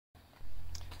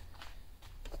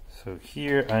So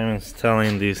here I'm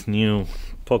installing this new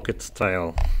pocket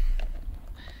style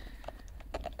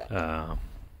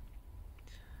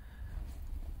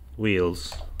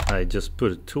wheels. I just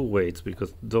put 2 weights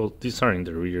because these are in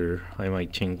the rear. I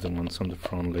might change them once on the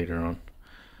front later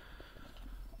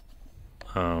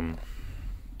on.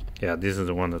 Yeah, this is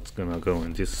the one that's gonna go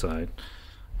on this side.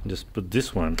 Just put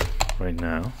this one right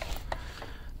now.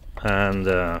 And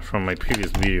from my previous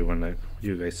video when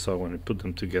you guys saw when I put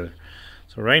them together.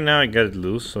 So right now I got it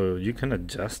loose, so you can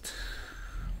adjust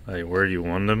like where you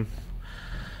want them.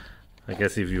 I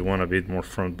guess if you want a bit more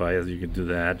front bias, you can do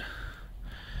that.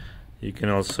 You can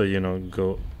also, you know,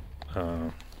 go.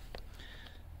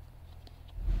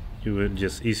 You would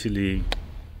just easily.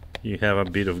 You have a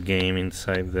bit of game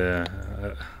inside the,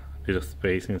 bit of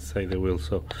space inside the wheel.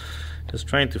 So, just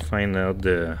trying to find out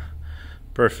the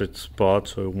perfect spot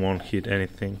so it won't hit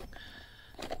anything.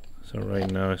 So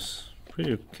right now it's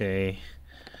pretty okay.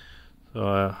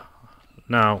 So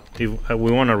now if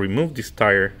we want to remove this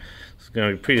tire, it's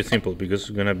gonna be pretty simple because it's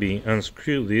gonna be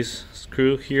unscrew this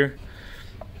screw here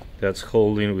that's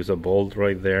holding with a bolt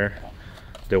right there,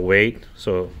 the weight.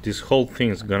 So this whole thing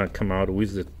is gonna come out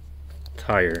with the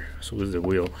tire, so with the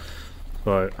wheel.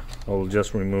 So I'll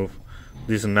just remove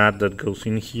this nut that goes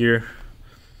in here,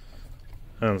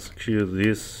 unscrew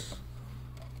this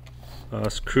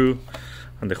screw,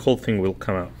 and the whole thing will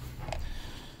come out.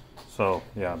 So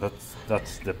yeah,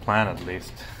 that's the plan at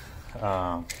least.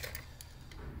 I'm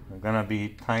gonna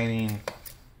be tightening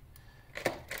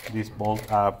this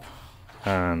bolt up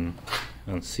and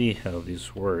see how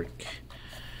this works.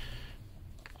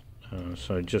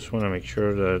 So I just want to make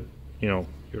sure that, you know,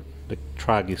 the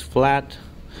track is flat.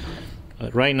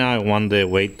 Right now I want the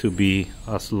weight to be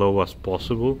as low as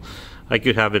possible. I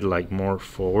could have it like more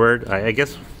forward. I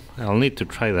guess I'll need to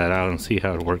try that out and see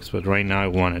how it works, but right now I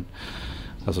want it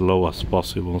as low as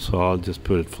possible, so I'll just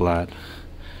put it flat.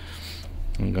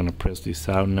 I'm gonna press this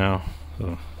out now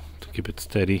so to keep it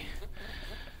steady.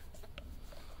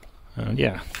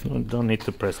 Yeah, don't need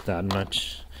to press that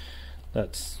much.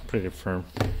 That's pretty firm.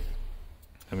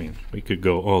 I mean, we could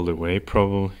go all the way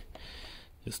probably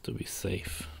just to be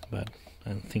safe, but I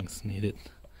don't think it's needed.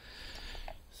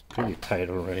 It's pretty tight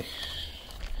already.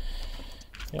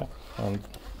 Yeah, and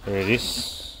there it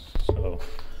is. So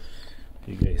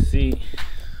you guys see,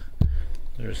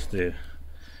 there's the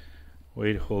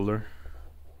weight holder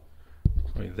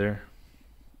right there.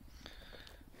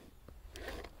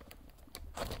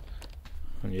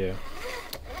 And yeah,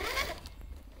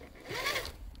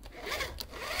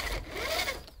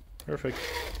 perfect.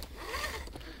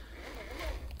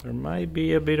 There might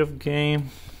be a bit of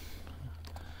game,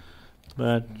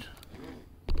 but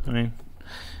I mean,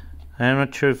 I'm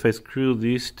not sure if I screw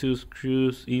these 2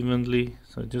 screws evenly,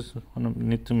 so I just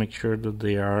need to make sure that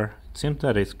they are. It seems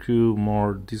that I screw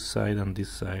more this side and this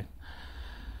side,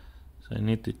 so I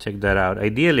need to check that out.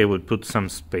 Ideally I would put some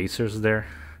spacers there,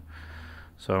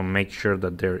 so I'll make sure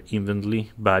that they're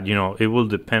evenly, but you know, it will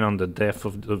depend on the depth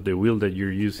of the wheel that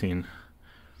you're using,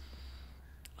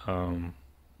 and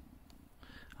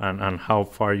how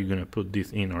far you're gonna put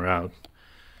this in or out.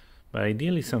 But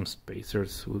ideally some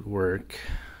spacers would work.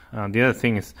 The other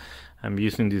thing is I'm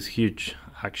using this huge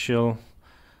axial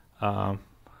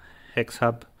hex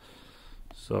hub,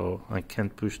 so I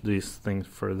can't push these things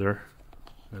further.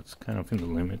 That's kind of in the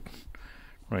limit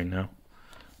right now,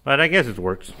 but I guess it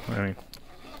works. I mean,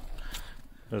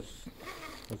 that's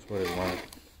what I want.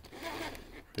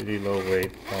 Pretty low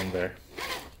weight down there.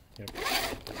 Yep,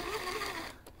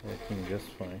 working just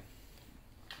fine.